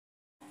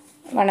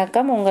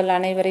வணக்கம். உங்கள்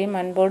அனைவரையும்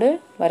அன்போடு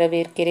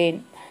வரவேற்கிறேன்.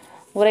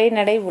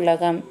 உரைநடை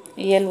உலகம்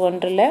இயல்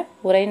 1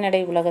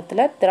 உரைநடை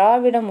உலகத்தில்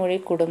திராவிட மொழி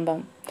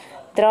குடும்பம்.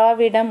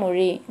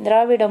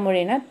 திராவிட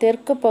மொழினா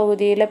தெற்கு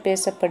பகுதியில்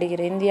பேசப்படுகிற,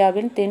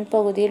 இந்தியாவின்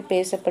தென்பகுதியில்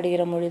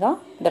பேசப்படுகிற மொழி தான்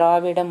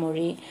திராவிட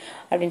மொழி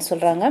அப்படின்னு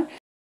சொல்கிறாங்க.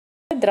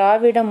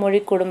 திராவிட மொழி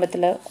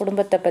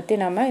குடும்பத்தை பற்றி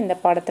நம்ம இந்த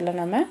பாடத்தில்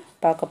நம்ம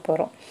பார்க்க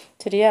போகிறோம்.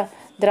 சரியா?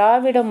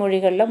 திராவிட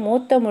மொழிகளில்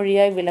மூத்த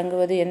மொழியாய்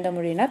விளங்குவது எந்த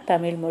மொழினா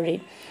தமிழ் மொழி.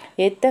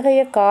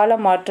 எத்தகைய கால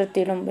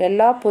மாற்றத்திலும்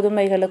எல்லா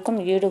புதுமைகளுக்கும்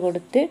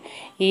ஈடுகொடுத்து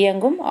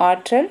இயங்கும்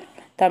ஆற்றல்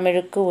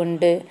தமிழுக்கு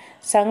உண்டு.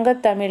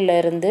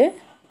 சங்கத்தமிழிலிருந்து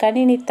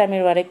கணினி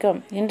தமிழ் வரைக்கும்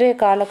இன்றைய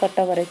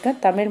காலகட்டம்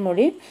வரைக்கும் தமிழ்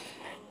மொழி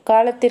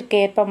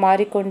காலத்திற்கேற்ப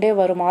மாறிக்கொண்டே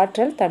வரும்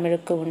ஆற்றல்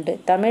தமிழுக்கு உண்டு.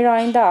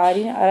 தமிழாய்ந்த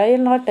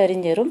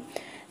அயல்நாட்டறிஞரும்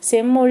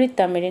செம்மொழி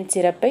தமிழின்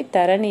சிறப்பை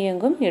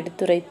தரணியெங்கும்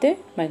எடுத்துரைத்து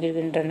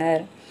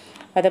மகிழ்கின்றனர்.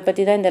 அதை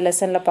பற்றி தான் இந்த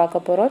லெசனில்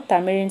பார்க்க போகிறோம்.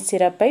 தமிழின்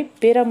சிறப்பை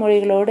பிற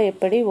மொழிகளோடு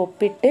எப்படி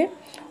ஒப்பிட்டு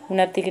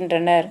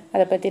உணர்த்துகின்றனர்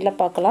அதை பற்றிலாம்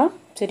பார்க்கலாம்.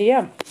 சரியா?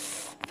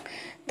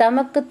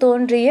 தமக்கு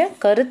தோன்றிய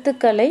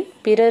கருத்துக்களை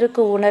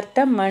பிறருக்கு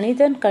உணர்த்த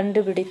மனிதன்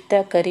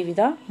கண்டுபிடித்த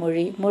கருவிதான்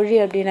மொழி. மொழி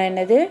அப்படின்னா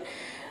என்னது?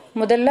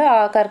 முதல்ல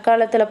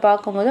கற்காலத்தில்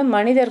பார்க்கும்போது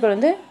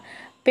மனிதர்கள்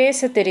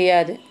பேச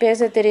தெரியாது,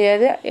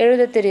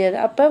 எழுத தெரியாது.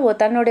 அப்போ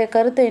தன்னுடைய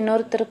கருத்தை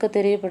இன்னொருத்தருக்கு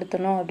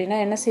தெரியப்படுத்தணும் அப்படின்னா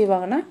என்ன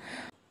செய்வாங்கன்னா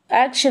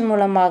ஆக்ஷன்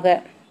மூலமாக,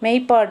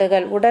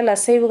 மெய்ப்பாடுகள், உடல்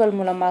அசைவுகள்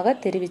மூலமாக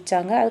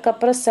தெரிவித்தாங்க.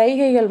 அதுக்கப்புறம்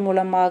சைகைகள்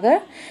மூலமாக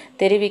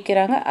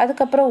தெரிவிக்கிறாங்க.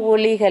 அதுக்கப்புறம்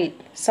ஒலிகள்,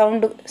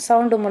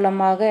 சவுண்டு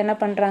மூலமாக என்ன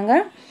பண்ணுறாங்க,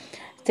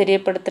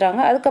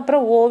 தெரியப்படுத்துகிறாங்க.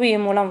 அதுக்கப்புறம்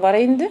ஓவியம் மூலம்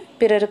வரைந்து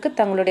பிறருக்கு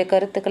தங்களுடைய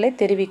கருத்துக்களை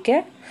தெரிவிக்க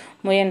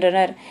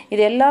முயன்றனர்.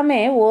 இது எல்லாமே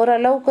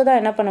ஓரளவுக்கு தான்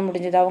என்ன பண்ண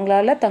முடிஞ்சது,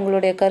 அவங்களால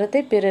தங்களுடைய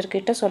கருத்தை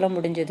பிறர்கிட்ட சொல்ல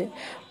முடிஞ்சது.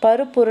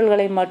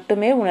 பருப்பொருள்களை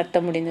மட்டுமே உணர்த்த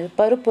முடிஞ்சது.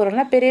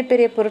 பருப்பொருள்னா பெரிய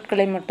பெரிய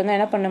பொருட்களை மட்டும்தான்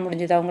என்ன பண்ண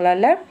முடிஞ்சது,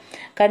 அவங்களால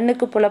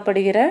கண்ணுக்கு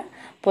புலப்படுகிற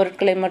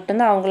பொருட்களை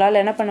மட்டும்தான்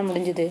அவங்களால என்ன பண்ண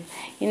முடிஞ்சது,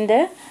 இந்த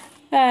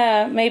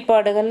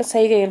மெய்ப்பாடுகள்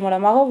சைகைகள்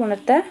மூலமாக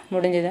உணர்த்த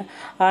முடிஞ்சது.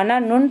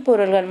 ஆனால்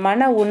நுண்பொருள்கள்,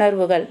 மன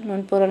உணர்வுகள்,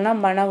 நுண்பொருள்னா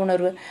மன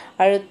உணர்வு,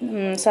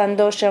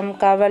 சந்தோஷம்,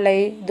 கவலை,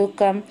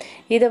 துக்கம்,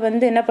 இதை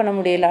என்ன பண்ண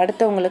முடியல,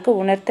 அடுத்தவங்களுக்கு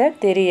உணர்த்த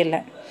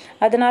தெரியல.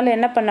 அதனால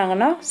என்ன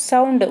பண்ணாங்கன்னா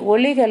சவுண்டு,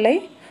 ஒலிகளை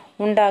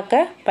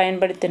உண்டாக்க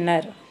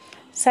பயன்படுத்தினர்.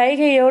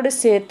 சைகையோடு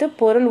சேர்த்து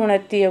பொருள்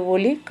உணர்த்திய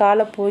ஒலி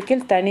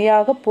காலப்போக்கில்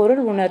தனியாக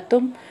பொருள்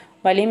உணர்த்தும்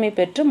வலிமை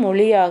பெற்று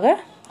மொழியாக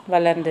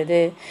வளர்ந்தது.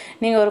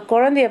 நீங்கள் ஒரு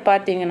குழந்தைய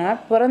பார்த்தீங்கன்னா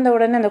பிறந்த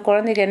உடனே அந்த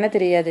குழந்தைக்கு என்ன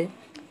தெரியாது,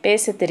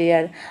 பேச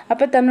தெரியாது.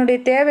 அப்போ தன்னுடைய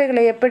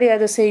தேவைகளை எப்படி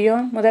அது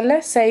செய்யும், முதல்ல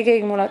சைகை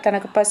மூலம்.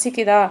 தனக்கு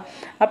பசிக்குதா,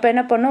 அப்போ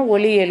என்ன பண்ணும்,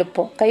 ஒலி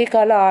எழுப்போம், கை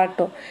காலை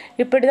ஆட்டும்.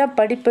 இப்படி தான்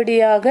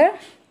படிப்படியாக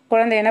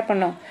குழந்தை என்ன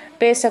பண்ணும்,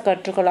 பேச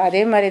கற்றுக்கொள்ளும்.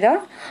 அதே மாதிரி தான்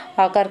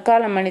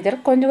கற்கால மனிதர்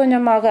கொஞ்சம்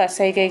கொஞ்சமாக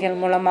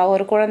சைகைகள் மூலமாக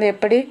ஒரு குழந்தை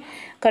எப்படி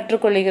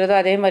கற்றுக்கொள்கிறதோ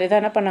அதே மாதிரி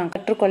தான் என்ன பண்ணாங்க,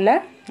 கற்றுக்கொள்ள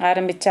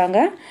ஆரம்பித்தாங்க.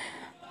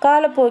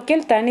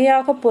 காலப்போக்கில்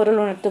தனியாக பொருள்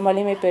உணர்த்தும்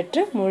வலிமை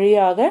பெற்று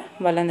மொழியாக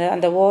வளர்ந்தது.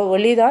 அந்த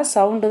ஒலி தான்,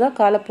 சவுண்டு தான்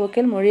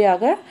காலப்போக்கில்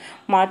மொழியாக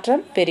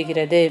மாற்றம்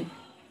பெறுகிறது.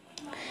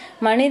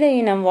 மனித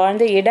இனம்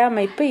வாழ்ந்த இட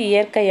அமைப்பு,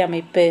 இயற்கை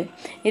அமைப்பு,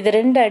 இது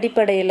 2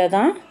 அடிப்படையில்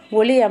தான்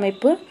ஒலி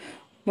அமைப்பு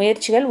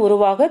முயற்சிகள்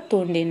உருவாக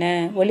தூண்டின.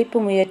 ஒலிப்பு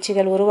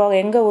முயற்சிகள்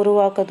எங்கே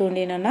உருவாக்க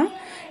தூண்டினா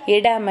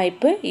இட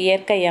அமைப்பு,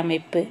 இயற்கை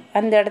அமைப்பு.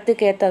 அந்த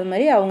இடத்துக்கு ஏற்றது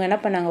மாதிரி அவங்க என்ன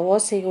பண்ணாங்க,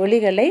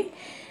 ஒலிகளை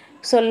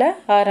சொல்ல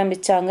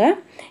ஆரம்பித்தாங்க.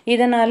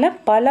 இதனால்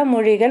பல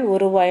மொழிகள்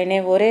உருவாயின.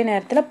 ஒரே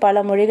நேரத்தில்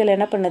பல மொழிகள்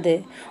என்ன பண்ணுது,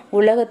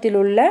 உலகத்தில்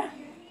உள்ள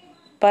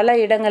பல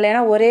இடங்கள்,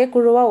 ஏன்னா ஒரே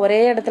குழுவாக ஒரே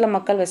இடத்துல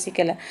மக்கள்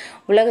வசிக்கலை.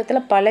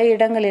 உலகத்தில் பல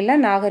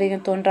இடங்களில்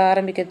நாகரிகம் தோன்ற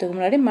ஆரம்பிக்கிறதுக்கு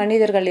முன்னாடி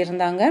மனிதர்கள்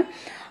இருந்தாங்க.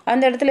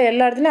 அந்த இடத்துல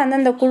எல்லா இடத்துலையும்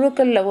அந்தந்த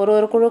குழுக்களில்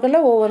ஒரு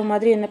குழுக்களில் ஒவ்வொரு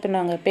மாதிரி என்ன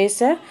பண்ணாங்க,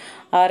 பேச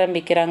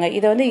ஆரம்பிக்கிறாங்க.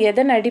 இதை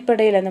எதன்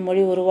அடிப்படையில் அந்த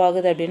மொழி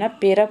உருவாகுது அப்படின்னா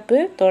பிறப்பு,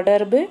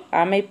 தொடர்பு,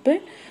 அமைப்பு,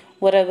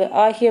 உறவு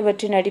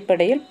ஆகியவற்றின்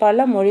அடிப்படையில்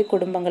பல மொழி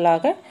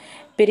குடும்பங்களாக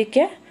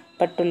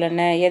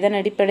பிரிக்கப்பட்டுள்ளன. எதன்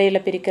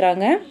அடிப்படையில்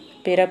பிரிக்கிறாங்க,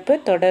 பிறப்பு,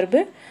 தொடர்பு,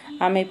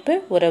 அமைப்பு,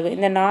 உறவு,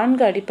 இந்த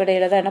 4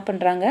 அடிப்படையில் தான் என்ன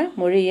பண்ணுறாங்க,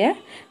 மொழியை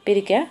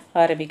பிரிக்க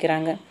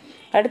ஆரம்பிக்கிறாங்க.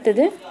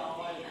 அடுத்தது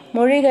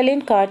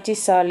மொழிகளின் காட்சி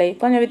சாலை.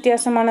 கொஞ்சம்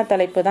வித்தியாசமான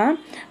தலைப்பு தான்.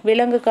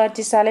 விலங்கு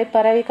காட்சி சாலை,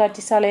 பறவை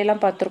காட்சி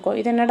சாலையெல்லாம் பார்த்துருக்கோம்.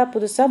 இது என்னடா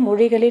புதுசாக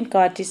மொழிகளின்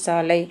காட்சி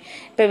சாலை.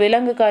 இப்போ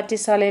விலங்கு காட்சி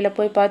சாலையில்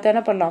போய் பார்த்து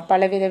என்ன பண்ணலாம்,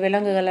 பலவித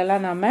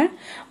விலங்குகளெல்லாம் நாம்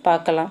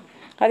பார்க்கலாம்.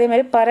 அதே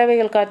மாதிரி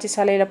பறவைகள் காட்சி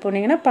சாலையில்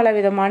போனீங்கன்னா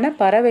பலவிதமான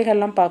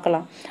பறவைகள்லாம்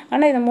பார்க்கலாம்.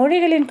 ஆனால் இந்த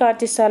மொழிகளின்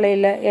காட்சி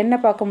சாலையில் என்ன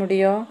பார்க்க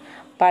முடியும்,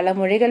 பல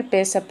மொழிகள்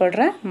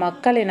பேசப்படுற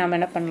மக்களை நாம்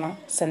என்ன பண்ணலாம்,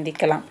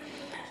 சந்திக்கலாம்.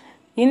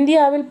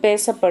 இந்தியாவில்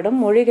பேசப்படும்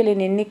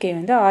மொழிகளின் எண்ணிக்கை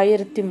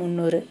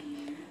 1300.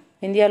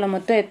 இந்தியாவில்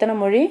மொத்தம் எத்தனை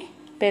மொழி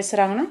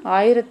பேசுகிறாங்கன்னா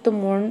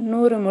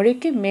 1300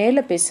 மொழிக்கு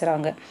மேலே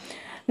பேசுகிறாங்க.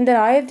 இந்த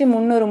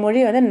 1300 மொழி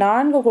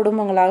 4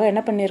 குடும்பங்களாக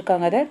என்ன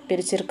பண்ணியிருக்காங்க, அதை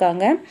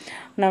பிரிச்சிருக்காங்க.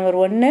 நம்பர்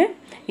 1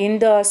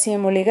 இந்தோ ஆசிய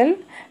மொழிகள்,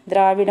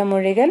 திராவிட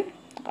மொழிகள்,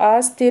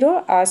 ஆஸ்திரோ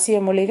ஆசிய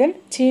மொழிகள்,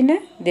 சீன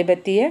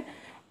திபெத்திய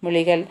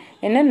மொழிகள்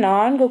என்ன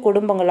 4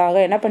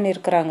 குடும்பங்களாக என்ன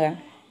பண்ணியிருக்கிறாங்க,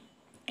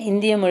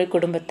 இந்திய மொழி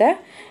குடும்பத்தை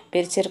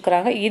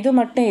பிரிச்சிருக்கிறாங்க. இது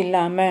மட்டும்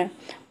இல்லாமல்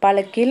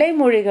பல கிளை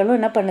மொழிகளும்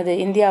என்ன பண்ணுது,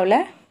 இந்தியாவில்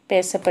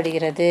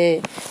பேசப்படுகிறது.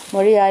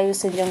 மொழி ஆய்வு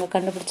செஞ்சவங்க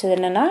கண்டுபிடிச்சது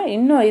என்னென்னா,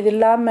 இன்னும் இது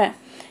இல்லாமல்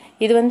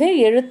இது வந்து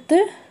எழுத்து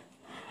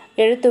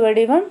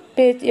வடிவம்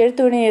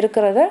எழுத்து வடிவம்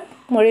இருக்கிறத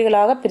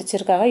மொழிகளாக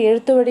பிரிச்சிருக்காங்க.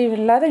 எழுத்து வடிவம்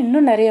இல்லாத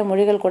இன்னும் நிறைய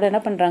மொழிகள் கூட என்ன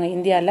பண்ணுறாங்க,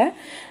 இந்தியாவில்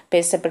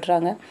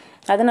பேசப்படுறாங்க.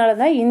 அதனால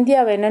தான்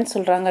இந்தியாவை என்னன்னு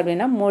சொல்கிறாங்க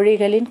அப்படின்னா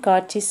மொழிகளின்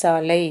காட்சி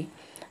சாலை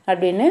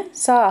அப்படின்னு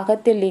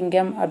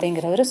அகத்தியலிங்கம்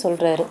அப்படிங்கிறவர்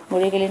சொல்கிறாரு.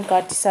 மொழிகளின்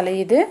காட்சி சாலை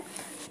இது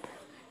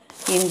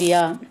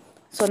இந்தியா.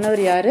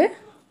 சொன்னவர் யார்?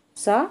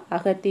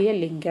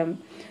 அகத்தியலிங்கம்.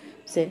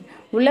 சரி,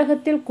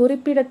 உலகத்தில்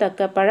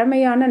குறிப்பிடத்தக்க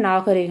பழமையான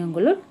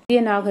நாகரிகங்களுள்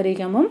இந்திய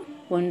நாகரிகமும்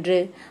ஒன்று.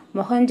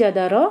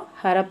 மொஹஞ்சதாரோ,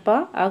 ஹரப்பா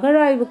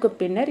அகழாய்வுக்கு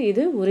பின்னர்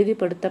இது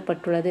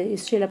உறுதிப்படுத்தப்பட்டுள்ளது.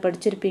 ஹிஸ்ட்ரியில்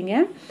படிச்சிருப்பீங்க.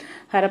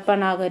 ஹரப்பா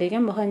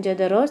நாகரிகம்,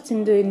 மொஹஞ்சதாரோ,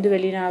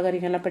 இந்துவெளி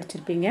நாகரிகம்லாம்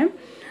படிச்சிருப்பீங்க.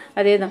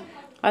 அதே தான்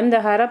அந்த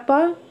ஹரப்பா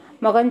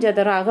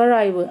மொஹஞ்சதாரோ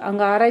அகழாய்வு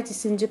அங்கே ஆராய்ச்சி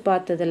செஞ்சு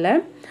பார்த்ததில்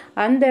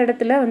அந்த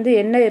இடத்துல வந்து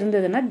என்ன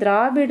இருந்ததுன்னா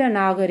திராவிட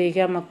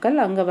நாகரிக மக்கள்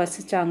அங்கே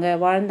வசித்தாங்க,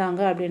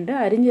 வாழ்ந்தாங்க அப்படின்ற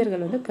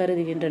அறிஞர்கள் வந்து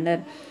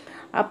கருதுகின்றனர்.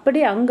 அப்படி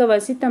அங்கே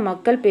வசித்த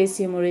மக்கள்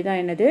பேசிய மொழி தான்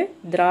என்னது?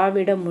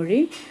 திராவிட மொழி.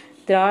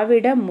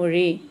 திராவிடம்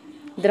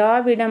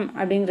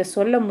அப்படிங்கிற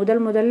சொல்ல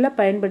முதல்ல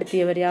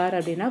பயன்படுத்தியவர் யார்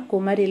அப்படின்னா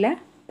குமரில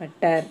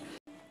பட்டர்.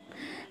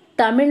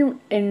 தமிழ்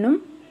என்னும்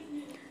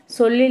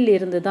சொல்லில்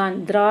இருந்துதான்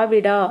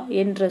திராவிடா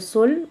என்ற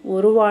சொல்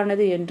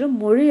உருவானது என்று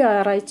மொழி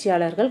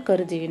ஆராய்ச்சியாளர்கள்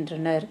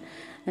கருதுகின்றனர்.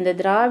 அந்த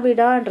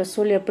திராவிடா என்ற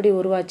சொல் எப்படி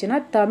உருவாச்சுன்னா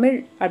தமிழ்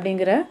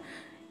அப்படிங்கிற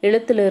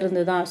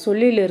எழுத்திலிருந்து தான்,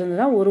 சொல்லிலிருந்து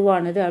தான்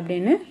உருவானது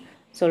அப்படின்னு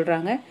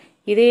சொல்கிறாங்க.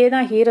 இதே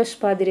தான் ஹீரஸ்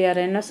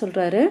பாதிரியார் என்ன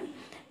சொல்கிறாரு?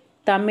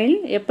 தமிழ்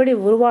எப்படி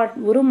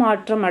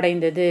உருமாற்றம்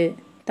அடைந்தது?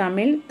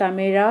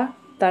 தமிழா,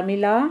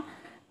 தமிழா,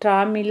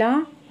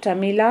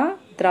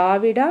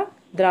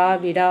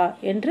 திராவிடா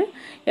என்று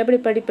எப்படி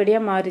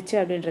படிப்படியாக மாறிச்சு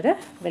அப்படின்றத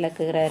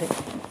விளக்குகிறாரு.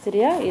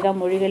 சரியா? இதான்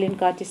மொழிகளின்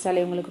காட்சி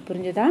சாலை. உங்களுக்கு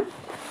புரிஞ்சுதா?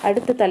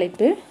 அடுத்த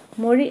தலைப்பு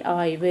மொழி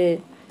ஆய்வு.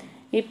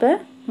 இப்போ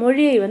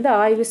மொழியை வந்து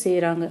ஆய்வு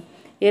செய்கிறாங்க.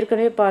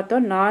 ஏற்கனவே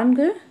பார்த்தோம்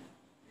 4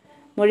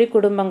 மொழி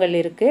குடும்பங்கள்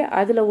இருக்குது.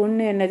 அதில்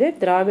ஒன்று என்னது?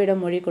 திராவிட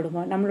மொழி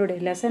குடும்பம். நம்மளுடைய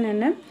லெசன்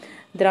என்ன?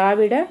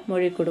 திராவிட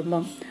மொழி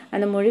குடும்பம்.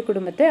 அந்த மொழி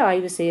குடும்பத்தை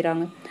ஆய்வு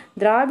செய்கிறாங்க.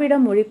 திராவிட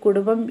மொழி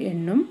குடும்பம்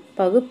என்னும்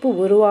பகுப்பு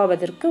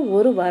உருவாவதற்கு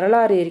ஒரு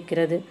வரலாறு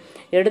இருக்கிறது.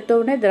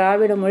 எடுத்தவுடனே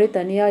திராவிட மொழி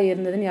தனியாக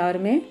இருந்ததுன்னு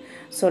யாருமே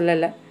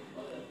சொல்லலை.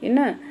 என்ன?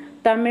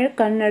 தமிழ்,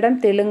 கன்னடம்,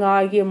 தெலுங்கு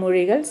ஆகிய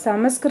மொழிகள்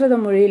சமஸ்கிருத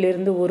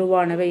மொழியிலிருந்து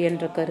உருவானவை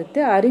என்ற கருத்து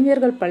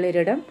அறிஞர்கள்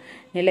பலரிடம்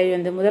நிலை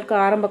வந்து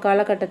ஆரம்ப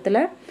காலகட்டத்தில்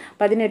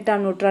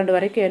 18ஆம் நூற்றாண்டு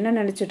வரைக்கும் என்ன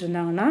நினச்சிட்டு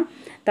இருந்தாங்கன்னா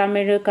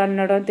தமிழ்,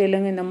 கன்னடம்,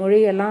 தெலுங்கு இந்த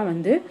மொழியெல்லாம்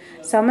வந்து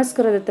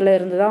சமஸ்கிருதத்தில்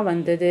இருந்து தான்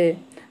வந்தது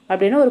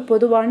அப்படின்னு ஒரு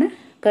பொதுவான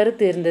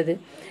கருத்து இருந்தது.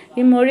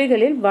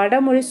 இம்மொழிகளில்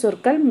வடமொழி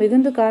சொற்கள்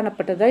மிகுந்து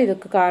காணப்பட்டதாக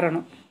இதுக்கு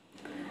காரணம்.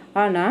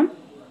 ஆனால்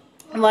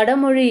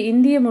வடமொழி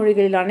இந்திய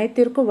மொழிகளில்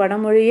அனைத்திற்கும்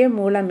வடமொழியே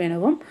மூலம்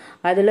எனவும்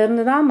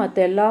அதிலிருந்து தான் மற்ற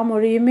எல்லா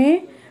மொழியுமே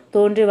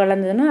தோன்றி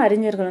வளர்ந்ததுன்னு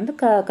அறிஞர்கள் வந்து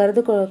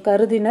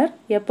கருதினர்.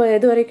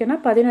 எது வரைக்கும்னா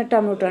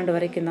 18ஆம் நூற்றாண்டு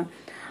வரைக்கும் தான்.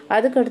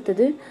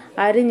 அதுக்கடுத்தது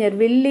அறிஞர்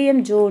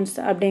வில்லியம் ஜோன்ஸ்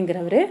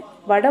அப்படிங்கிறவர்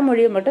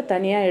வடமொழியை மட்டும்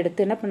தனியாக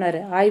எடுத்து என்ன பண்ணார்?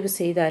 ஆய்வு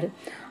செய்தார்.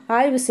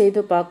 ஆய்வு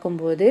செய்து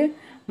பார்க்கும்போது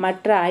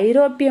மற்ற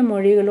ஐரோப்பிய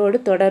மொழிகளோடு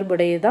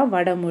தொடர்புடையதான்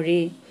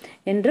வடமொழி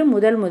என்று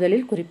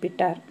முதலில்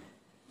குறிப்பிட்டார்.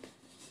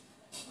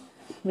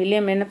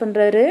 வில்லியம் என்ன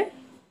பண்ணுறாரு?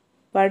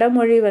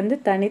 வடமொழி வந்து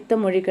தனித்த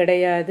மொழி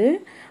கிடையாது,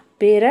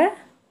 பிற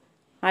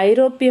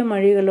ஐரோப்பிய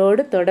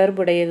மொழிகளோடு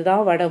தொடர்புடையது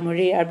தான்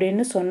வடமொழி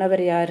அப்படின்னு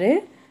சொன்னவர் யார்?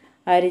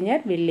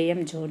 அறிஞர்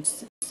வில்லியம் ஜோன்ஸ்.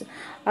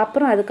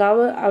 அப்புறம்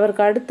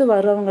அவருக்கு அடுத்து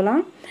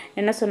வரவங்களாம்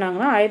என்ன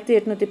சொன்னாங்கன்னா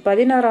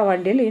 1816ஆம்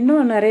ஆண்டில்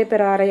இன்னும் நிறைய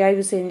பேர்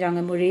ஆய்வு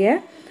செஞ்சாங்க மொழியை.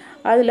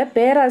 அதில்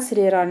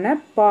பேராசிரியரான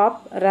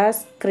பாப்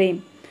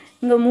ராஸ்கிரீம்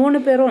இங்கே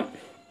 3 பேரும்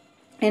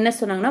என்ன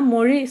சொன்னாங்கன்னா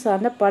மொழி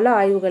சார்ந்த பல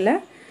ஆய்வுகளை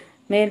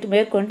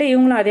மேற்கொண்டு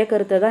இவங்களும் அதே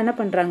கருத்தை தான் என்ன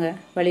பண்ணுறாங்க?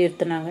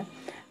 வலியுறுத்தினாங்க.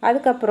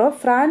 அதுக்கப்புறம்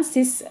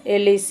பிரான்சிஸ்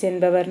எலிஸ்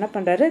என்பவர் என்ன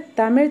பண்ணுறாரு?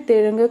 தமிழ்,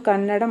 தெலுங்கு,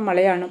 கன்னடம்,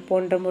 மலையாளம்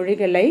போன்ற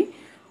மொழிகளை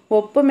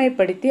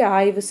ஒப்புமைப்படுத்தி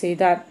ஆய்வு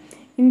செய்தார்.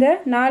 இந்த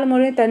 4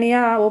 மொழியும்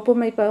தனியாக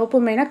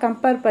ஒப்புமைனா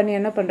கம்பேர் பண்ணி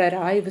என்ன பண்ணுறாரு?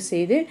 ஆய்வு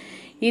செய்து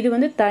இது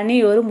வந்து தனி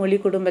ஒரு மொழி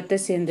குடும்பத்தை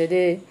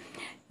சேர்ந்தது,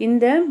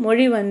 இந்த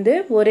மொழி வந்து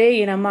ஒரே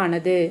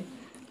இனமானது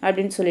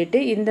அப்படின்னு சொல்லிட்டு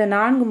இந்த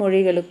 4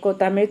 மொழிகளுக்கும்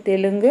தமிழ்,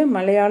 தெலுங்கு,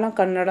 மலையாளம்,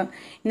 கன்னடம்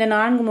இந்த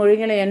 4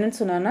 மொழிகளை என்னன்னு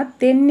சொன்னார்னா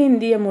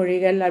தென்னிந்திய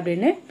மொழிகள்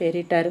அப்படின்னு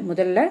பெயரிட்டார்.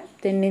 முதல்ல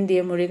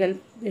தென்னிந்திய மொழிகள்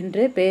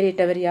என்று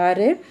பெயரிட்டவர்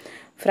யார்?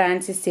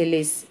 Francis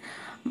Ellis.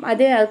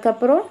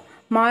 அதுக்கப்புறம்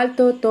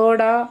மால்தோ,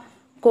 தோடா,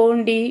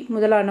 கோண்டி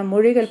முதலான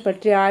மொழிகள்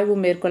பற்றி ஆய்வு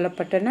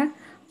மேற்கொள்ளப்பட்டன.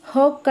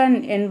 ஹோக்கன்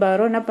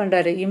என்பவரும் என்ன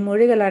பண்ணுறாரு?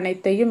 இம்மொழிகள்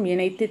அனைத்தையும்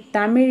இணைத்து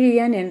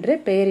தமிழியன் என்று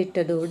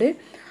பெயரிட்டதோடு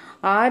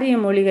ஆரிய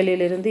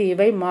மொழிகளிலிருந்து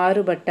இவை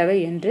மாறுபட்டவை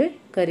என்று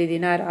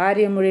கருதினார்.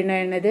 ஆரிய மொழினா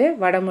என்னது?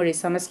 வடமொழி,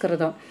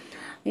 சமஸ்கிருதம்.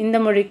 இந்த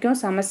மொழிக்கும்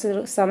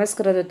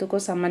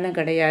சமஸ்கிருதத்துக்கும் சம்மந்தம்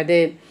கிடையாது,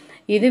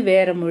 இது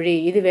வேற மொழி,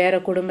 இது வேற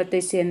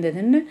குடும்பத்தை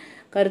சேர்ந்ததுன்னு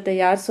கருத்தை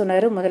யார்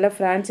சொன்னார்? முதல்ல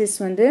பிரான்சிஸ்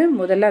வந்து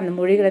அந்த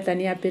மொழிகளை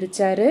தனியாக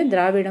பிரித்தார்.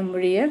 திராவிட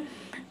மொழியை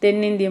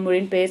தென்னிந்திய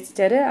மொழின்னு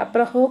பேசிட்டார்.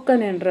 அப்புறம்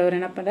ஹோக்கன் என்றவர்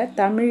என்ன பண்ணார்?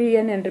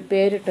 தமிழியன் என்று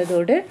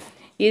பெயரிட்டதோடு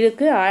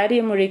இதுக்கு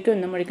ஆரிய மொழிக்கும்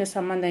இந்த மொழிக்கும்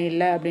சம்மந்தம்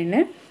இல்லை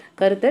அப்படின்னு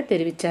கருத்தை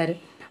தெரிவித்தார்.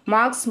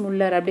 மார்க்ஸ்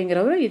முல்லர்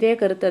அப்படிங்கிறவர் இதே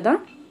கருத்தை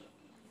தான்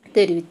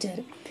தெரிவித்தார்.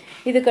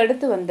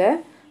 இதுக்கடுத்து வந்த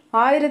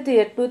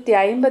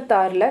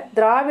 1856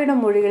 திராவிட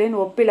மொழிகளின்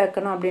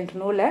ஒப்பிலக்கணம் அப்படின்ற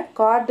நூலை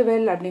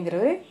கார்டுவெல்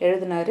அப்படிங்கிறவர்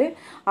எழுதினார்.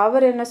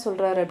 அவர் என்ன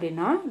சொல்கிறார்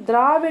அப்படின்னா,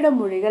 திராவிட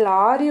மொழிகள்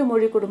ஆரிய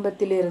மொழி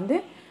குடும்பத்திலிருந்து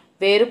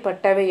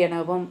வேறுபட்டவை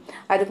எனவும்,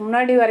 அதுக்கு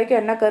முன்னாடி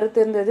வரைக்கும் என்ன கருத்து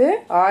இருந்தது,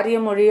 ஆரிய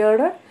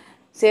மொழியோட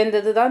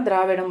சேர்ந்தது தான்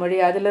திராவிட மொழி,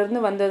 அதிலிருந்து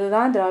வந்தது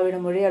தான் திராவிட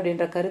மொழி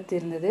அப்படின்ற கருத்து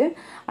இருந்தது.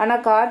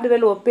 ஆனால்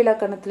கார்டுவெல்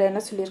ஒப்பிலக்கணத்தில்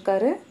என்ன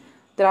சொல்லியிருக்காரு,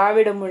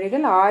 திராவிட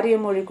மொழிகள் ஆரிய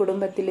மொழி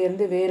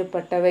குடும்பத்திலிருந்து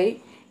வேறுபட்டவை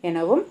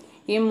எனவும்,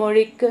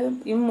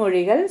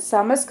 இம்மொழிகள்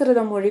சமஸ்கிருத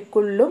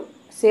மொழிக்குள்ளும்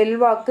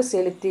செல்வாக்கு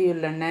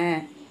செலுத்தியுள்ளன.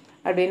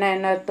 அப்படின்னா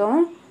என்ன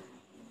அர்த்தம்,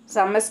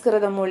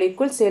 சமஸ்கிருத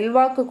மொழிக்குள்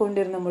செல்வாக்கு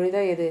கொண்டிருந்த மொழி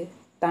தான் எது,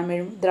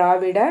 தமிழ்,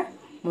 திராவிட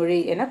மொழி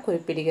என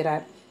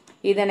குறிப்பிடுகிறார்.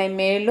 இதனை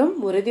மேலும்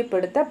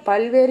உறுதிப்படுத்த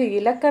பல்வேறு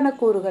இலக்கண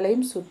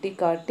கூறுகளையும்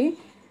சுட்டிக்காட்டி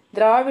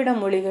திராவிட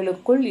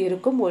மொழிகளுக்குள்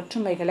இருக்கும்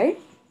ஒற்றுமைகளை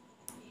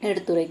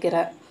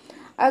எடுத்துரைக்கிறார்.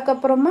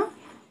 அதுக்கப்புறமா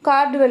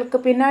கார்டுவெலுக்கு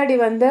பின்னாடி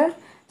வந்த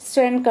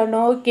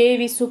ஸ்டென்கனோ,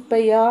 KV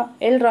Subbaiah,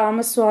 L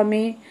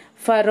Ramaswamy,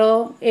 furrow,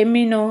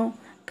 எமினோ,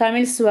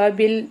 கமில்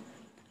ஸ்வாபில்,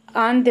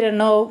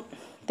 ஆந்திரனோவ்,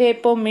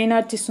 தேப்போ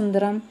மீனாட்சி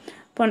சுந்தரம்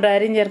போன்ற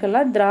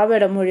அறிஞர்கள்லாம்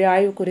திராவிட மொழி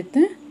ஆய்வு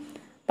குறித்து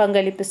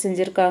பங்களிப்பு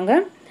செஞ்சுருக்காங்க.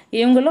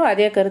 இவங்களும்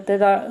அதே கருத்தை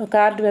தான்,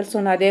 கார்டுவெல்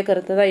சொன்ன அதே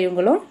கருத்தை தான்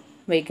இவங்களும்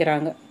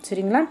வைக்கிறாங்க.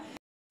 சரிங்களா.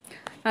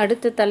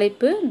 அடுத்த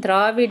தலைப்பு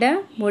திராவிட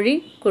மொழி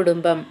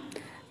குடும்பம்.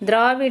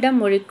 திராவிட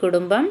மொழி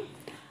குடும்பம்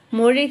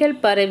மொழிகள்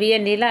பரவிய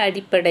நில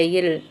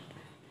அடிப்படையில்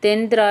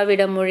தென்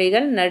திராவிட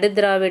மொழிகள், நடு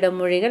திராவிட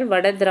மொழிகள்,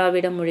 வட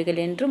திராவிட மொழிகள்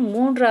என்று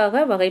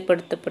 3ஆக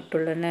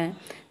வகைப்படுத்தப்பட்டுள்ளன.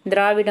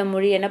 திராவிட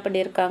மொழி என்ன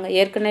பண்ணியிருக்காங்க,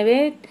 ஏற்கனவே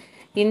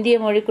இந்திய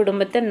மொழி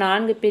குடும்பத்தை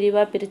 4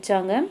 பிரிவாக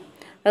பிரித்தாங்க.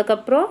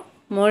 அதுக்கப்புறம்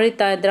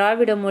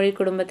திராவிட மொழி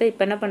குடும்பத்தை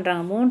இப்போ என்ன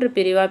பண்ணுறாங்க, 3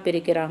 பிரிவாக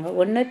பிரிக்கிறாங்க.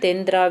 ஒன்று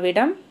தென்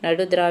திராவிடம்,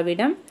 நடு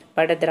திராவிடம்,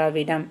 வட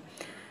திராவிடம்.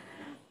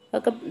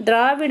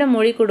 திராவிட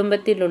மொழி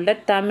குடும்பத்தில் உள்ள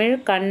தமிழ்,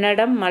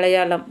 கன்னடம்,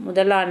 மலையாளம்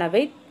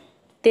முதலானவை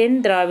தென்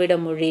திராவிட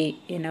மொழி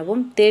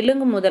எனவும்,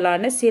 தெலுங்கு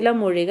முதலான சில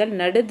மொழிகள்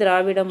நடு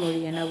திராவிட மொழி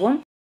எனவும்,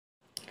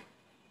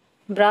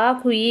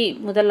 பிராகுயி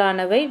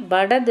முதலானவை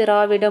வட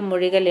திராவிட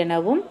மொழிகள்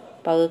எனவும்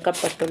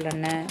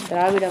பகுக்கப்பட்டுள்ளன.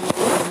 திராவிட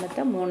மொழி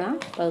குடும்பத்தை 3ஆக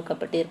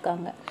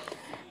பகுக்கப்பட்டிருக்காங்க.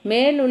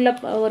 மேலுள்ள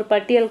ஒரு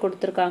பட்டியல்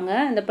கொடுத்துருக்காங்க.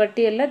 அந்த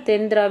பட்டியலில்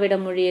தென் திராவிட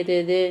மொழி எது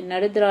எது,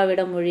 நடு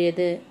திராவிட மொழி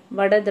எது,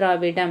 வட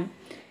திராவிடம்,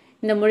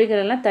 இந்த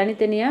மொழிகளெல்லாம்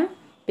தனித்தனியாக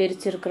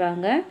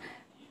பிரிச்சிருக்கிறாங்க.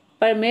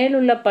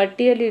 மேலுள்ள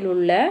பட்டியலில்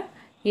உள்ள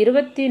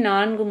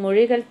 24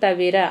 மொழிகள்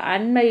தவிர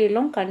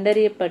அண்மையிலும்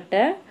கண்டறியப்பட்ட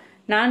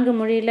 4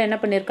 மொழியில் என்ன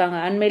பண்ணியிருக்காங்க,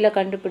 அண்மையில்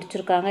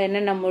கண்டுபிடிச்சிருக்காங்க.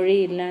 என்னென்ன மொழி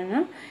இல்லைன்னா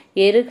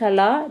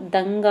எருகலா,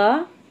 தங்கா,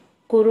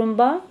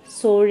 குறும்பா,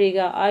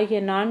 சோழிகா ஆகிய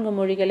 4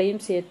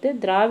 மொழிகளையும் சேர்த்து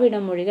திராவிட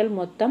மொழிகள்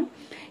மொத்தம்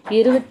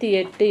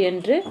 28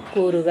 என்று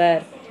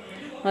கூறுவர்.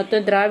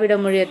 மொத்தம் திராவிட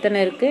மொழி எத்தனை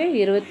இருக்குது,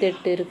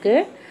 28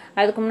 இருக்குது.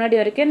 அதுக்கு முன்னாடி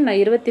வரைக்கும்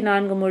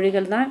 24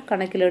 மொழிகள் தான்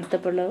கணக்கில்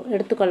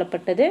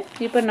எடுத்துக்கொள்ளப்பட்டது.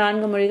 இப்போ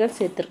 4 மொழிகள்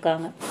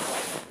சேர்த்துருக்காங்க.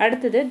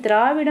 அடுத்தது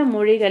திராவிட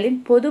மொழிகளின்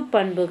பொது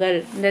பண்புகள்.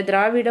 இந்த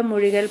திராவிட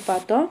மொழிகள்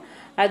பார்த்தோம்,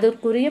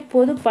 அதற்குரிய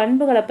பொது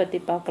பண்புகளை பற்றி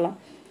பார்க்கலாம்.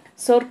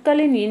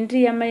 சொற்களின்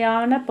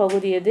இன்றியமையான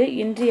பகுதி எது,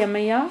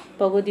 இன்றியமையா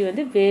பகுதி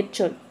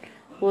வேர்ச்சொல்.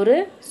 ஒரு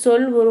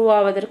சொல்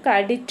உருவாவதற்கு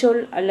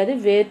அடிச்சொல் அல்லது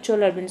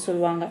வேர்ச்சொல் அப்படின்னு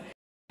சொல்லுவாங்க.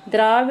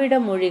 திராவிட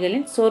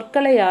மொழிகளின்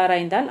சொற்களை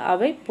ஆராய்ந்தால்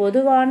அவை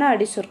பொதுவான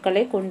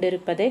அடிச்சொற்களை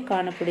கொண்டிருப்பதை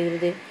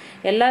காணப்படுகிறது.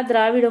 எல்லா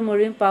திராவிட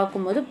மொழியும்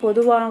பார்க்கும்போது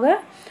பொதுவாக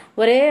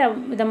ஒரே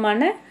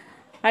விதமான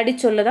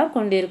அடிச்சொல்லை தான்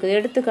கொண்டிருக்குது.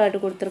 எடுத்துக்காட்டு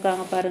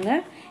கொடுத்துருக்காங்க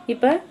பாருங்கள்.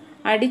 இப்போ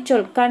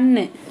அடிச்சொல்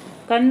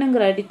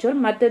கண்ணுங்கிற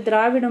அடிச்சொல் மற்ற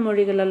திராவிட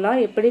மொழிகளெல்லாம்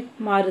எப்படி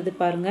மாறுது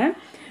பாருங்கள்.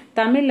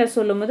 தமிழில்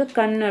சொல்லும்போது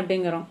கண்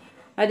அப்படிங்கிறோம்,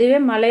 அதுவே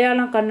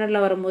மலையாளம்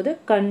கன்னடில் வரும்போது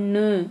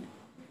கண்ணு,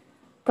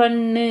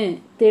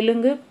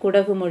 தெலுங்கு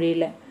குடகு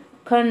மொழியில்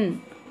கண்,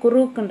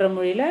 குருக்குன்ற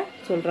மொழியில்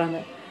சொல்கிறாங்க.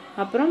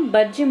 அப்புறம்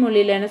பஜ்ஜி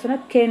மொழியில் என்ன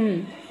சொன்னால் கென்,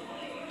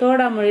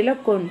 தோடா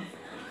மொழியில் கொன்.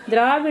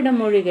 திராவிட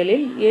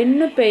மொழிகளில்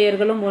எண்ணு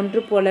பெயர்களும் ஒன்று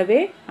போலவே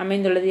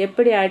அமைந்துள்ளது.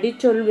 எப்படி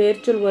அடிச்சொல்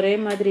வேர்ச்சொல் ஒரே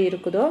மாதிரி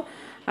இருக்குதோ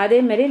அதே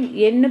மாதிரி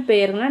எண்ணு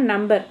பெயர்கள்லாம்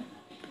நம்பர்,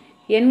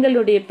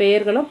 எண்களுடைய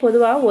பெயர்களும்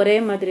பொதுவாக ஒரே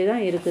மாதிரி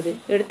தான் இருக்குது.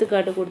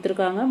 எடுத்துக்காட்டு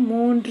கொடுத்துருக்காங்க.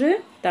 3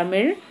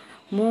 தமிழ்,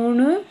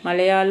 3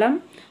 மலையாளம்,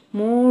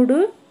 3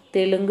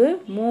 தெலுங்கு,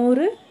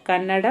 3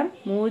 கன்னடம்,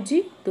 3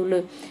 துளு.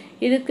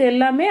 இதுக்கு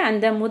எல்லாமே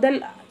அந்த முதல்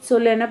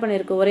சொல் என்ன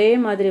பண்ணியிருக்கு, ஒரே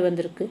மாதிரி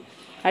வந்திருக்கு.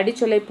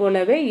 அடிச்சொல்லை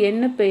போலவே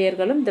எண்ணு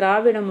பெயர்களும்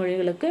திராவிட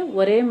மொழிகளுக்கு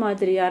ஒரே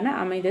மாதிரியான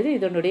அமைந்தது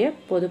இதனுடைய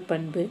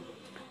பொதுப்பண்பு.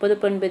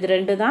 இது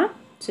 2 தான்.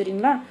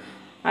 சரிங்களா.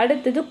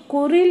 அடுத்தது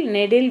குறில்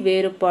நெடில்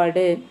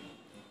வேறுபாடு.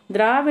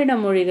 திராவிட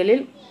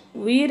மொழிகளில்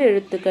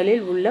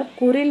உயிரெழுத்துக்களில் உள்ள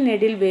குறில்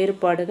நெடில்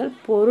வேறுபாடுகள்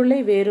பொருளை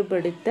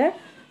வேறுபடுத்த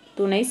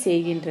துணை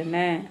செய்கின்றன.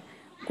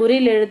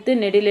 குறில் எழுத்து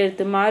நெடில்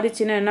எழுத்து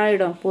மாறிச்சுன்னா என்ன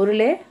ஆகிடும்,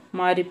 பொருளே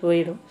மாறி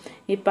போயிடும்.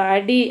 இப்போ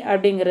அடி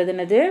அப்படிங்கிறது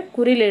என்னது,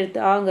 குறில் எழுத்து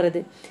ஆங்கிறது.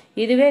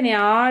 இதுவே நீ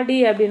ஆடி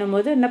அப்படின்னும்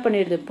போது என்ன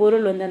பண்ணிடுது,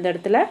 பொருள் அந்த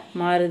இடத்துல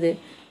மாறுது.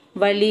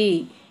 வலி,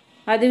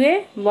 அதுவே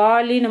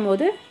வாலின்னும்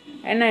போது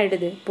என்ன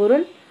ஆயிடுது,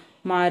 பொருள்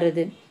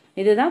மாறுது.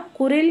 இதுதான்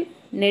குறில்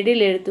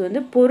நெடில்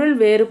எழுத்து பொருள்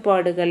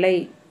வேறுபாடுகளை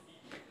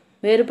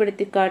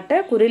வேறுபடுத்தி காட்ட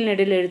குறில்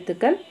நெடில்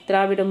எழுத்துக்கள்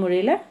திராவிட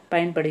மொழியில்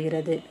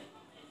பயன்படுகிறது.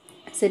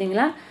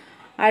 சரிங்களா.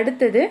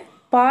 அடுத்தது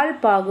பால்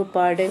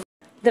பாகுபாடு.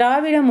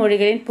 திராவிட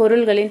மொழிகளின்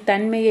பொருள்களின்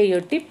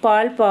தன்மையையொட்டி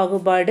பால்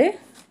பாகுபாடு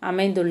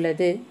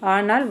அமைந்துள்ளது.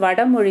 ஆனால்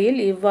வடமொழியில்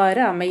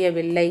இவ்வாறு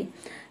அமையவில்லை.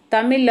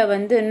 தமிழில்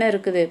வந்து என்ன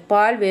இருக்குது?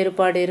 பால்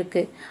வேறுபாடு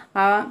இருக்குது.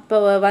 இப்போ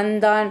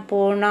வந்தான்,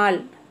 போனால்,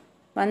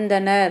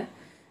 வந்தனர்,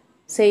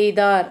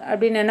 செய்தார்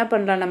அப்படின்னு என்ன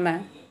பண்ணுறோம் நம்ம?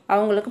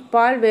 அவங்களுக்கு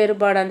பால்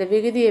வேறுபாடு அந்த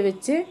விகுதியை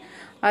வச்சு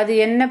அது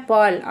என்ன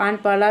பால்,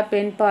 ஆண் பாலா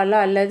பெண் பாலா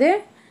அல்லது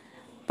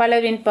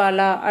பலவின்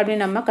பாலா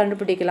அப்படின்னு நம்ம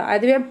கண்டுபிடிக்கலாம்.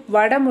 அதுவே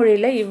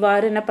வடமொழியில்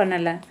இவ்வாறு என்ன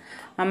பண்ணலை,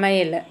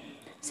 அமையலை.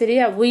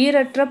 சரியா?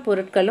 உயிரற்ற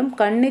பொருட்களும்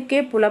கண்ணுக்கே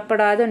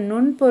புலப்படாத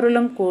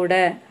நுண்பொருளும் கூட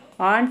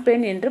ஆண்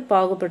பெண் என்று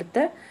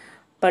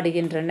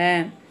பாகுபடுத்தப்படுகின்றன.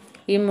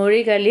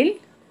 இம்மொழிகளில்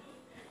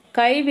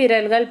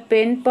கைவிரல்கள்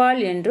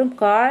பெண்பால் என்றும்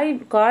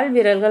கால்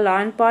விரல்கள்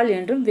ஆண்பால்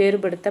என்றும்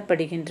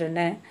வேறுபடுத்தப்படுகின்றன.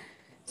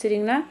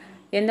 சரிங்களா?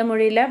 எந்த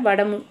மொழியில்?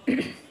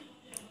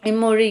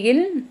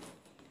 இம்மொழியில்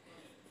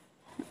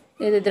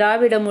இது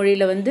திராவிட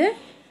மொழியில் வந்து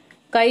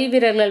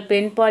கைவிரல்கள்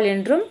பெண்பால்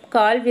என்றும்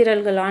கால்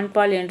விரல்கள்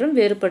ஆண்பால் என்றும்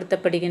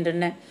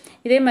வேறுபடுத்தப்படுகின்றன.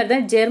 இதே மாதிரி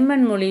தான்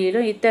ஜெர்மன்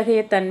மொழியிலும்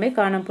இத்தகைய தன்மை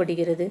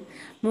காணப்படுகிறது.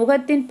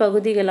 முகத்தின்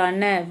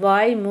பகுதிகளான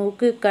வாய்,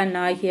 மூக்கு, கண்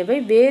ஆகியவை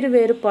வேறு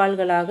வேறு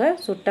பால்களாக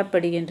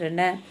சுட்டப்படுகின்றன.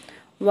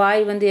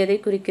 வாய் வந்து எதை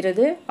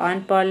குறிக்கிறது?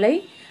 ஆண்பாலை.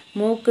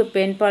 மூக்கு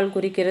பெண்பால்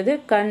குறிக்கிறது.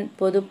 கண்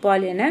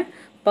பொதுப்பால் என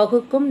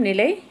பகுக்கும்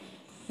நிலை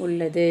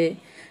உள்ளது.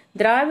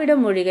 திராவிட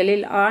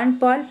மொழிகளில்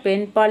ஆண்பால்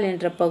பெண்பால்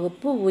என்ற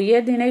பகுப்பு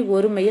உயர்திணை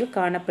ஒருமையில்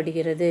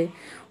காணப்படுகிறது.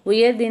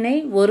 உயர்திணை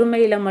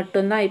ஒருமையில்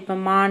மட்டும்தான். இப்போ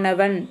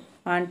மாணவன்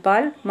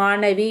ஆண்பால்,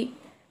 மாணவி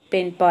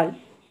பெண்பால்.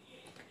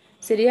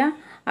 சரியா?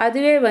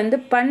 அதுவே வந்து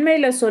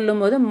பன்மையில்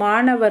சொல்லும்போது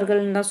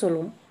மாணவர்கள்னு தான்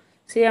சொல்லுவோம்.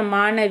 சரியா?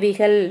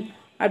 மாணவிகள்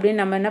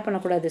அப்படின்னு நம்ம என்ன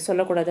பண்ணக்கூடாது,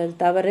 சொல்லக்கூடாது, அது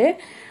தவறு.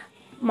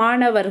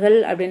 மாணவர்கள்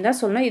அப்படின்னு தான்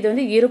சொல்லணும். இது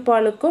வந்து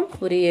இருபாலுக்கும்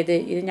உரியது.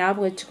 இது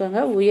ஞாபகம்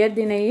வச்சுக்கோங்க.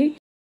 உயர்திணை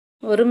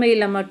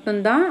ஒருமையில்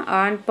மட்டும்தான்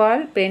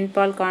ஆண்பால்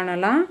பெண்பால்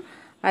காணலாம்.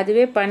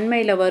 அதுவே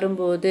பன்மையில்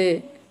வரும்போது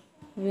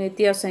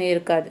வித்தியாசம்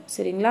இருக்காது.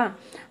 சரிங்களா?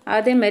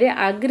 அதேமாதிரி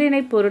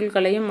அஃறிணை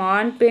பொருட்களையும்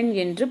ஆண் பெண்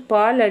என்று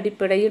பால்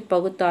அடிப்படையில்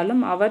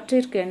பகுத்தாலும்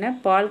அவற்றிற்கென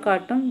பால்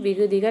காட்டும்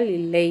விகுதிகள்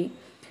இல்லை.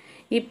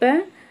 இப்போ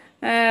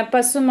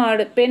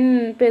பசுமாடு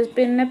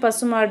பெண்ணை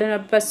பசுமாடு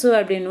பசு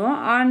அப்படின்வோம்.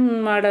 ஆண்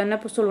மாடு என்ன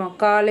சொல்லுவோம்?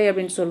 காளை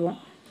அப்படின்னு சொல்லுவோம்.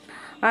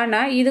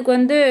 ஆனால் இதுக்கு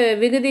வந்து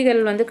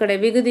விகுதிகள் வந்து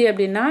கிடையாது. விகுதி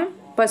அப்படின்னா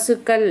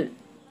பசுக்கள்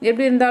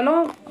எப்படி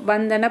இருந்தாலும்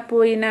வந்தன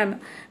போயின.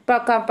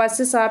 இப்போ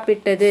பசு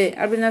சாப்பிட்டது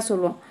அப்படின்னு தான்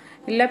சொல்லுவோம்.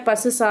 இல்லை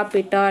பசு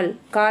சாப்பிட்டால்,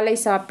 காளை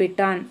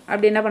சாப்பிட்டான்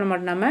அப்படி என்ன பண்ண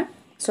மாட்டோம், நம்ம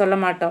சொல்ல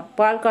மாட்டோம்.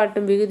 பால்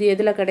காட்டும் விகுதி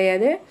எதில்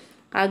கிடையாது?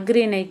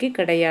 அஃறிணைக்கு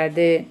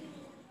கிடையாது.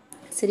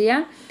 சரியா?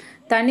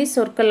 தனி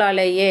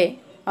சொற்களாலேயே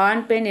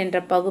ஆண் பெண் என்ற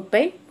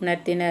பகுப்பை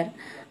உணர்த்தினர்.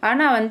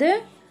 ஆனால் வந்து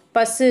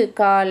பசு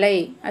காளை,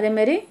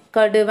 அதேமாரி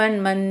கடுவன்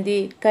மந்தி,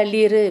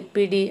 களிறு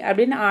பிடி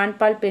அப்படின்னு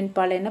ஆண்பால்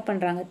பெண்பால் என்ன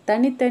பண்ணுறாங்க?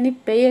 தனித்தனி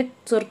பெயர்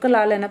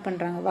சொற்களால் என்ன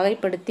பண்ணுறாங்க?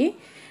 வகைப்படுத்தி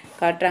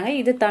காட்டுறாங்க.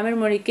 இது தமிழ்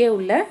மொழிக்கே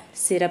உள்ள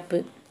சிறப்பு,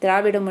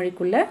 திராவிட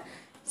மொழிக்குள்ள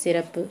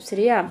சிறப்பு.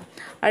 சரியா?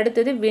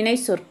 அடுத்தது வினை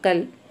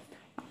சொற்கள்.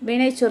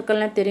 வினை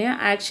சொற்கள்னால் தெரியும்,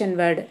 ஆக்ஷன்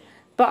வேர்டு.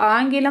 இப்போ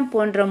ஆங்கிலம்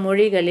போன்ற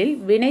மொழிகளில்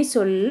வினை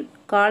சொல்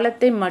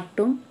காலத்தை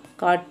மட்டும்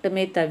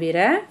காட்டுமே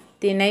தவிர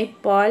திணை,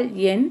 பால்,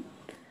 எண்,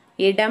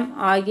 இடம்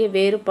ஆகிய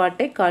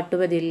வேறுபாட்டை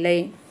காட்டுவதில்லை.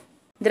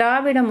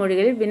 திராவிட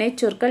மொழிகளில்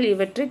வினைச்சொற்கள்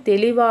இவற்றை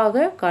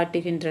தெளிவாக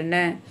காட்டுகின்றன.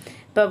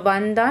 இப்போ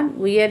வந்தான்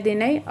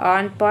உயர்திணை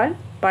ஆண்பால்,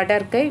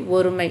 படற்கை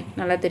ஒருமை.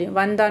 நல்லா தெரியும்.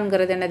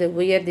 வந்தான்கிறது என்னது?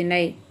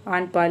 உயர்திணை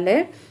ஆண்பால்,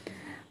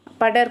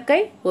 படற்கை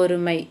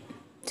ஒருமை.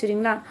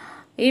 சரிங்களா?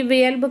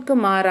 இவ்வியல்புக்கு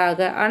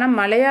மாறாக ஆனால்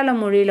மலையாள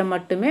மொழியில்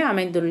மட்டுமே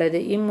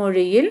அமைந்துள்ளது.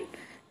 இம்மொழியில்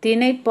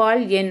திணை,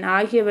 பால், எண்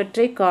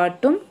ஆகியவற்றை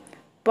காட்டும்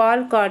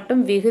பால்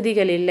காட்டும்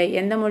விகுதிகள் இல்லை.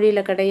 எந்த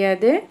மொழியில்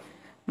கிடையாது?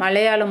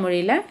 மலையாள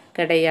மொழியில்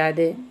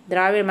கிடையாது.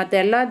 மற்ற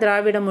எல்லா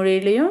திராவிட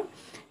மொழியிலையும்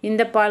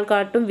இந்த பால்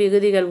காட்டும்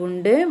விகுதிகள்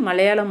உண்டு.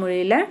 மலையாள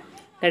மொழியில்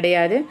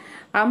கிடையாது.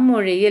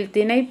 அம்மொழியில்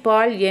திணை,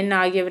 பால், எண்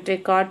ஆகியவற்றை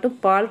காட்டும்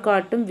பால்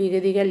காட்டும்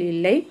விகுதிகள்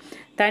இல்லை.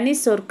 தனி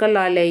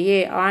சொற்களாலேயே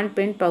ஆண்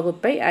பெண்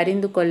பகுப்பை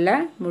அறிந்து கொள்ள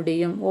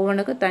முடியும்.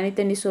 ஒவ்வொன்றுக்கும்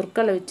தனித்தனி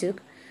சொற்களை வச்சு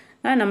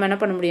நம்ம என்ன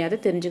பண்ண முடியாது,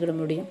 தெரிஞ்சுக்கிட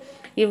முடியும்.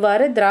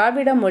 இவ்வாறு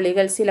திராவிட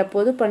மொழிகள் சில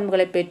பொது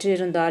பண்புகளை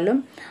பெற்றிருந்தாலும்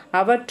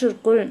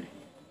அவற்றுக்குள்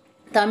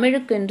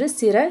தமிழுக்கென்று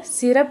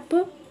சிறப்பு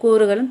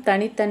கூறுகளும்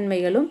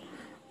தனித்தன்மைகளும்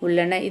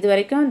உள்ளன.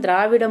 இதுவரைக்கும்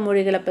திராவிட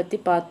மொழிகளை பற்றி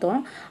பார்த்தோம்.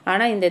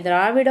 ஆனால் இந்த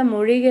திராவிட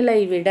மொழிகளை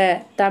விட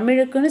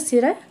தமிழுக்குன்னு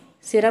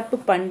சிறப்பு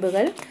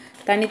பண்புகள்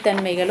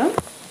தனித்தன்மைகளும்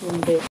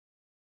உண்டு.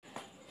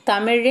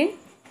 தமிழின்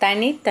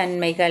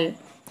தனித்தன்மைகள்.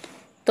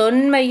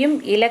 தொன்மையும்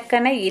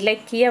இலக்கண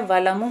இலக்கிய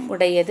வளமும்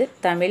உடையது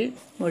தமிழ்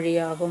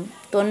மொழியாகும்.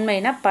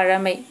 தொன்மைனா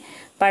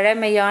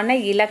பழமையான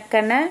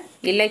இலக்கண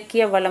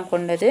இலக்கிய வளம்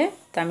கொண்டது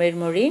தமிழ்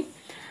மொழி.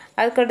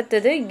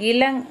 அதுக்கடுத்தது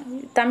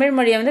தமிழ்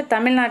மொழியை வந்து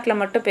தமிழ்நாட்டில்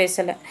மட்டும்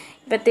பேசலை.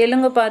 இப்போ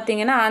தெலுங்கு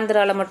பார்த்தீங்கன்னா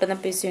ஆந்திராவில்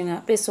மட்டும்தான்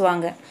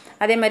பேசுவாங்க.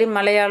 அதே மாதிரி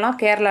மலையாளம்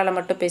கேரளாவில்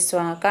மட்டும்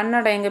பேசுவாங்க.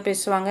 கன்னடம் எங்கே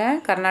பேசுவாங்க?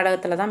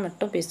 கர்நாடகத்தில் தான்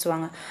மட்டும்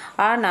பேசுவாங்க.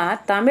 ஆனால்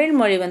தமிழ்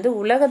மொழி வந்து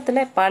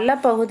உலகத்தில் பல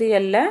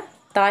பகுதிகளில்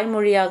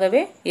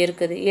தாய்மொழியாகவே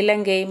இருக்குது.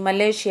 இலங்கை,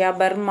 Malaysia,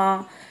 Burma,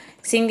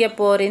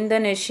 Singapore,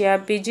 Indonesia,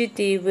 PG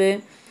தீவு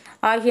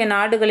ஆகிய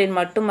நாடுகளில்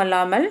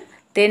மட்டுமல்லாமல்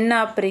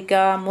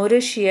தென்னாப்பிரிக்கா,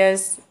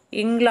 Mauritius,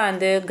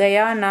 England,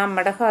 Guyana,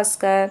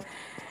 Madagascar,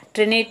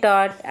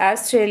 Trinidad,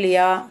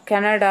 Australia,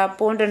 Canada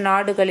போன்ற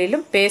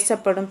நாடுகளிலும்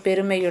பேசப்படும்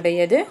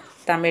பெருமையுடையது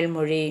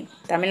தமிழ்மொழி.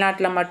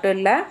 தமிழ்நாட்டில் மட்டும்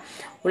இல்லை,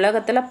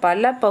 உலகத்தில்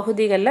பல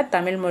பகுதிகளில்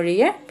தமிழ்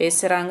மொழியை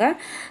பேசுகிறாங்க.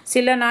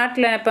 சில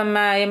நாட்டில் இப்போ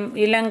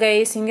இலங்கை,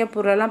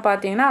 சிங்கப்பூர்லாம்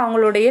பார்த்திங்கன்னா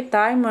அவங்களுடைய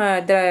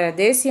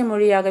தேசிய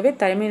மொழியாகவே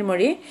தமிழ்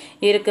மொழி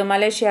இருக்குது.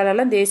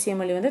 மலேசியாலலாம் தேசிய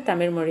மொழி வந்து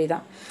தமிழ் மொழி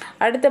தான்.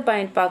 அடுத்த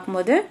பாயிண்ட்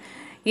பார்க்கும்போது,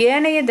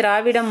 ஏனைய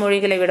திராவிட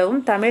மொழிகளை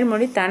விடவும்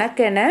தமிழ்மொழி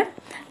தனக்கென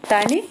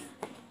தனி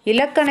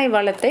இலக்கண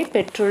வளத்தை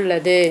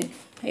பெற்றுள்ளது.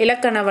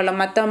 இலக்கண வளம்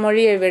மற்ற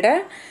மொழியை விட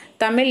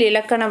தமிழ்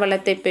இலக்கண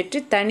வளத்தை பெற்று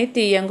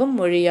தனித்து இயங்கும்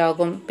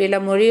மொழியாகும். பிற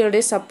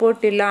மொழியோடைய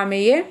சப்போர்ட்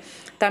இல்லாமையே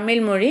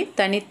தமிழ் மொழி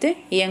தனித்து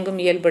இயங்கும்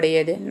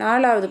இயல்புடையது.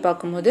 4வது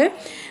பார்க்கும்போது,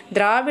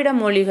 திராவிட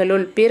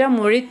மொழிகளுள் பிற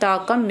மொழி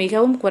தாக்கம்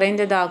மிகவும்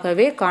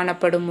குறைந்ததாகவே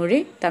காணப்படும் மொழி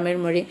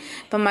தமிழ்மொழி.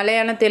 இப்போ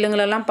மலையாளம்,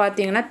 தெலுங்குலலாம்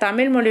பார்த்தீங்கன்னா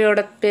தமிழ்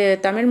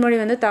மொழி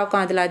வந்து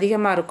தாக்கம் அதில்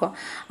அதிகமாக இருக்கும்.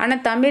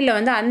 ஆனால் தமிழில்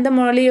வந்து அந்த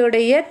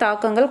மொழியுடைய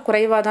தாக்கங்கள்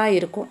குறைவாக தான்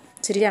இருக்கும்.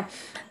 சரியா?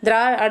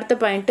 அடுத்த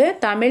பாயிண்ட்டு,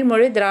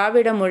 தமிழ்மொழி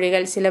திராவிட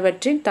மொழிகள்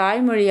சிலவற்றின்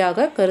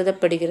தாய்மொழியாக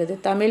கருதப்படுகிறது.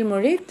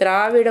 தமிழ்மொழி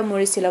திராவிட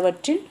மொழி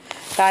சிலவற்றின்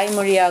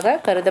தாய்மொழியாக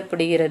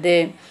கருதப்படுகிறது.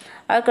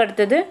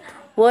 அதுக்கடுத்தது,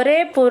 ஒரே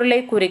பொருளை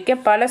குறிக்க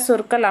பல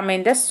சொற்கள்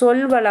அமைந்த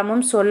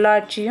சொல்வளமும்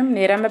சொல்லாட்சியும்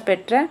நிரம்ப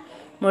பெற்ற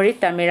மொழி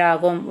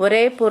தமிழாகும்.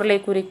 ஒரே பொருளை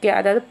குறிக்க,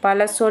 அதாவது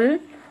பல சொல்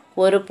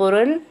ஒரு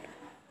பொருள்,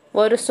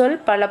 ஒரு சொல்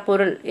பல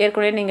பொருள்,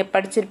 ஏற்கனவே நீங்கள்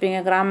படிச்சிருப்பீங்க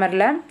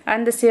கிராமரில்.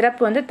 அந்த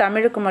சிறப்பு வந்து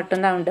தமிழுக்கு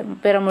மட்டும்தான் உண்டு,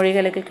 பிற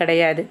மொழிகளுக்கு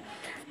கிடையாது.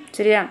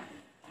 சரியா?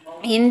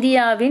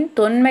 இந்தியாவின்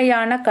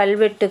தொன்மையான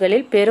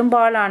கல்வெட்டுகளில்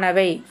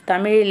பெரும்பாலானவை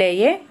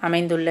தமிழிலேயே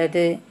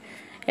அமைந்துள்ளது.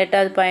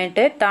 8வது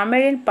பாயிண்ட்டு,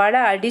 தமிழின் பல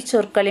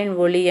அடிச்சொற்களின்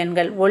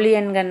ஒலியன்கள்.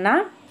 ஒலியன்கள்னா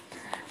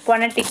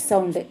பொனட்டிக்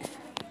சவுண்டு.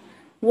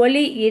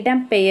 ஒலி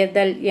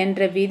இடம்பெயர்தல்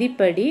என்ற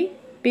விதிப்படி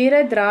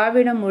பிற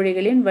திராவிட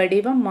மொழிகளின்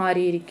வடிவம்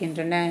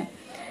மாறியிருக்கின்றன.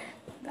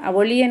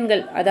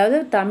 ஒலியன்கள் அதாவது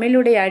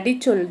தமிழுடைய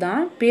அடிச்சொல்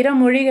தான் பிற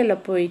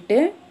மொழிகளில் போயிட்டு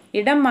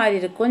இடம்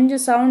மாறியிருக்கு.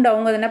 கொஞ்சம் சவுண்டு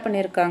அவங்க என்ன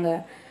பண்ணியிருக்காங்க,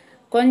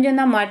 கொஞ்சம்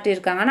தான்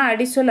மாற்றியிருக்காங்க. ஆனால்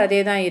அடிச்சொல்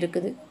அதே தான்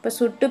இருக்குது. இப்போ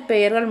சுட்டு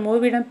பெயர்கள்,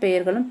 மூவிடம்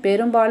பெயர்களும்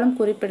பெரும்பாலும்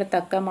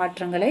குறிப்பிடத்தக்க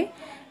மாற்றங்களை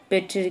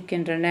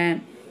பெற்றிருக்கின்றன.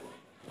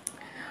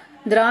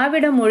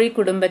 திராவிட மொழி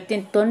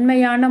குடும்பத்தின்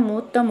தொன்மையான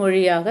மூத்த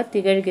மொழியாக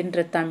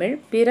திகழ்கின்ற தமிழ்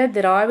பிற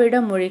திராவிட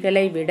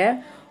மொழிகளை விட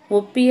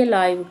ஒப்பியல்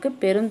ஆய்வுக்கு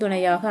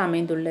பெருந்துணையாக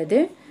அமைந்துள்ளது.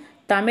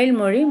 தமிழ்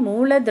மொழி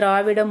மூல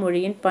திராவிட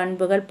மொழியின்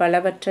பண்புகள்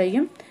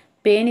பலவற்றையும்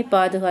பேணி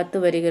பாதுகாத்து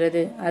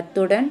வருகிறது.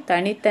 அத்துடன்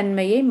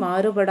தனித்தன்மையை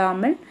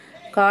மாறுபடாமல்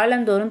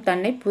காலந்தோறும்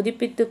தன்னை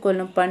புதுப்பித்து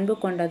கொள்ளும் பண்பு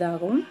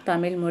கொண்டதாகவும்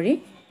தமிழ் மொழி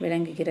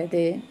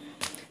விளங்குகிறது.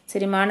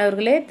 சரி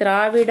மாணவர்களே,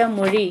 திராவிட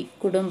மொழி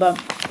குடும்பம்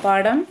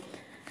பாடம்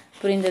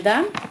புரிந்ததா?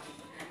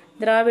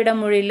 திராவிட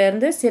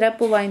மொழியிலிருந்து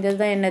சிறப்பு வாய்ந்தது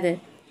தான் என்னது?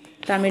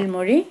 தமிழ்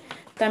மொழி.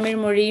 தமிழ்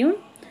மொழியும்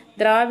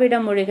திராவிட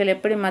மொழிகள்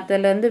எப்படி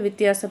மற்றலேருந்து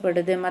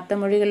வித்தியாசப்படுது, மற்ற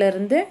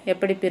மொழிகளிலிருந்து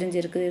எப்படி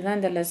பிரிஞ்சிருக்குது, இதுதான்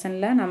இந்த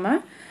லெசனில் நம்ம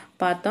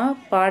பார்த்தோம்.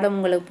 பாடம்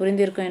உங்களுக்கு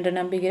புரிந்திருக்கும் என்று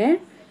நம்புகிறேன்.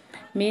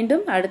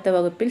 மீண்டும் அடுத்த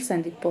வகுப்பில்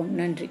சந்திப்போம்.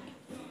 நன்றி.